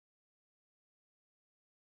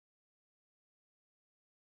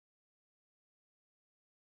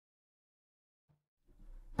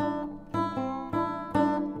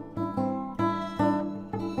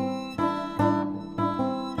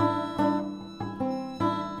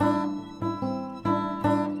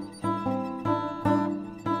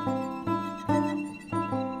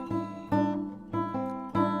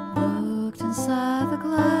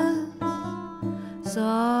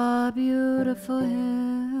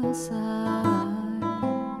outside.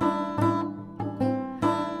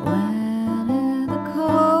 When in the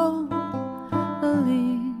cold the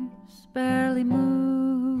leaves barely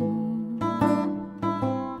move,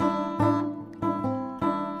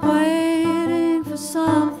 waiting for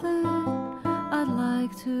something, I'd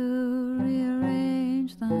like to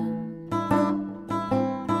rearrange them.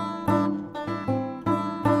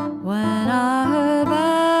 When I heard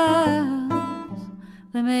bells,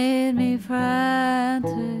 they made me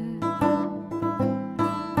frantic.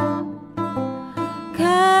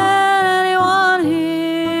 Can anyone hear?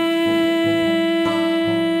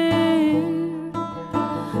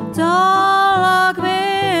 Don't lock me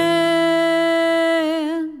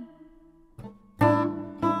in.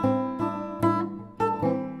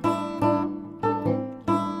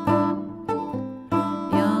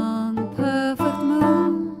 Young perfect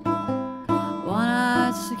moon,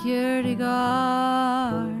 one-eyed security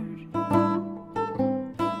guard,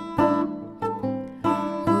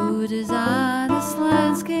 who designed this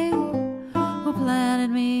landscape, who planted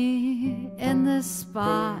me in this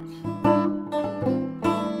spot.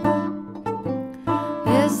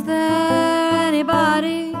 Is there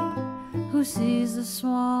anybody who sees the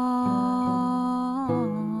swan?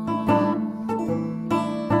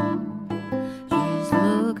 She's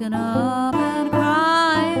looking up and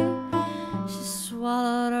crying. She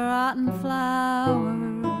swallowed a rotten flower.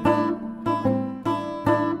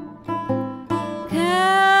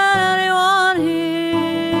 Can anyone hear?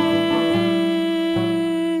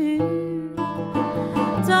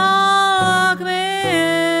 Don't lock me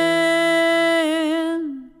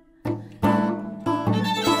in.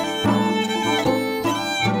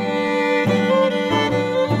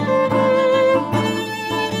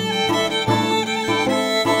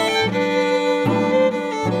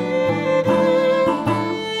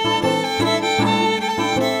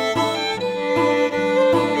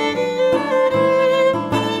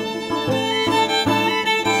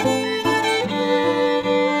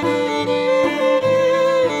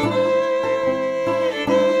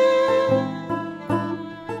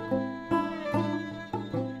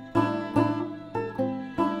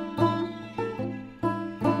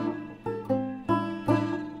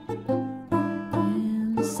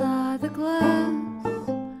 Inside the glass,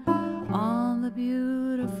 on the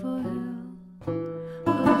beautiful hill,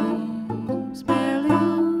 the leaves barely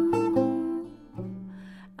move.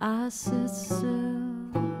 I sit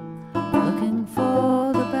still, looking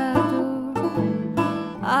for the back door.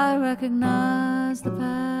 I recognize the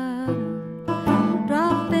pattern,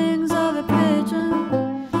 droppings of a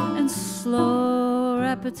pigeon in slow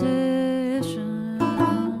repetition.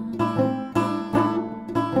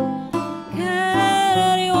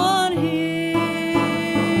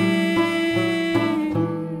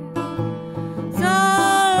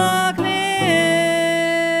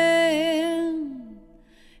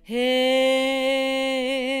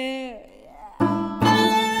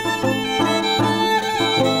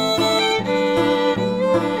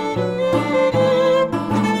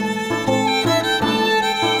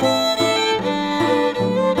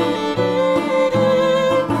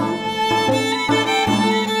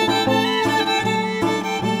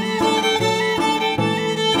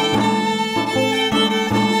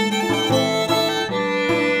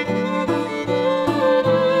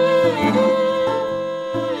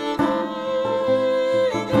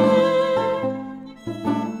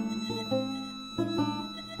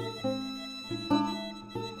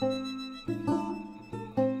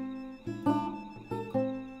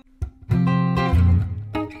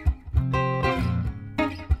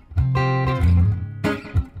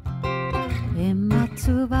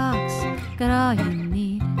 Toolbox, got all you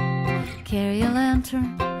need. Carry a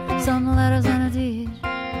lantern, some letters and a deed.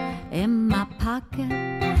 In my pocket,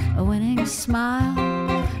 a winning smile.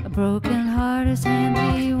 A broken heart is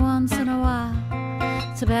handy once in a while.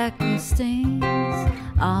 Tobacco stains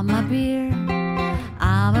on my beard.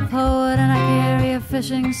 I'm a poet and I carry a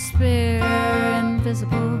fishing spear.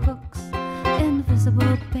 Invisible hooks,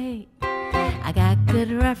 invisible bait. I got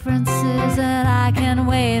good references and I can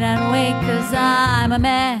wait and wait, 'cause I'm a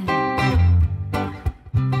man.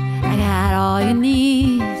 I got all you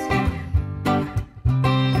need.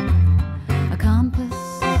 A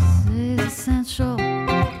compass is essential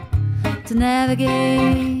to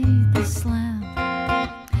navigate this land.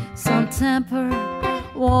 Some temper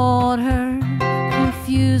won't hurt,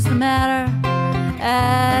 confuse the matter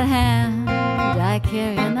at hand. I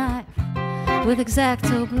carry a knife with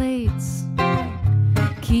X-Acto blades,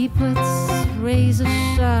 keep its razor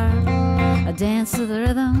sharp. I dance to the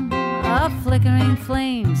rhythm of flickering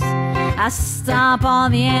flames. I stomp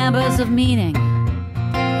on the embers of meaning,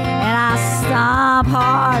 and I stop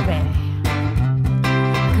Harvey,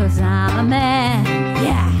 'cause I'm a man,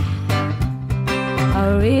 yeah,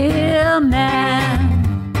 a real man.